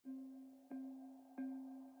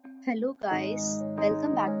Hello guys,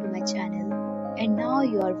 welcome back to my channel. And now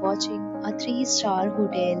you are watching a 3-star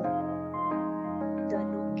hotel. The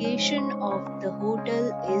location of the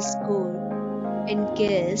hotel is good and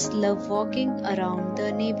guests love walking around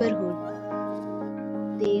the neighborhood.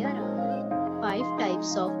 There are 5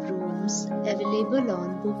 types of rooms available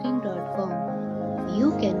on booking.com.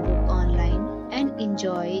 You can book online and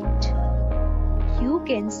enjoy it. You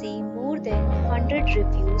can see more than 100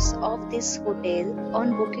 reviews of this hotel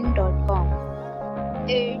on booking.com.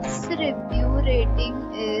 Its review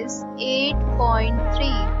rating is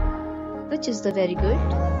 8.3, which is the very good.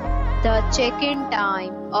 The check-in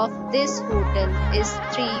time of this hotel is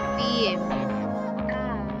 3 p.m.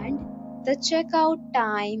 and the checkout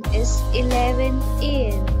time is 11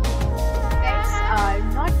 a.m. Pets are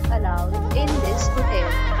not allowed in this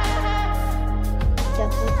hotel. The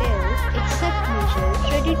hotel accepts major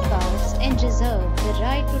credit cards and reserves the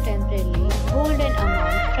right to temporarily hold an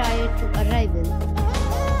amount prior to arrival.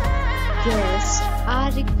 Guests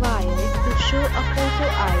are required to show a photo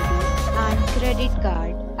ID and credit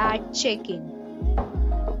card at check-in.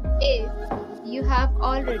 If you have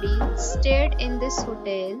already stayed in this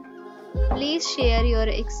hotel, please share your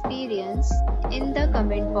experience in the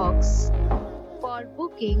comment box. For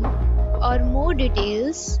booking or more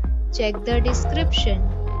details, check the description.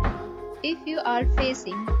 If you are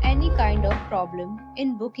facing any kind of problem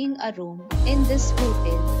in booking a room in this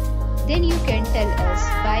hotel, then you can tell us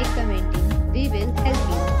by commenting. We will help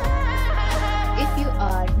you. If you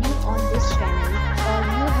are new on this channel or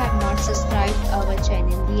you have not subscribed our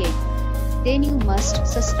channel yet, then you must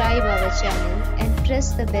subscribe our channel and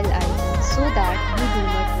press the bell icon so that you do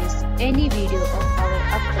not miss any video of our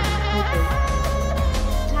upcoming hotel.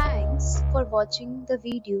 Thanks for watching the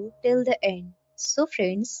video till the end. So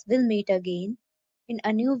friends, we'll meet again in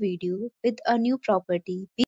a new video with a new property.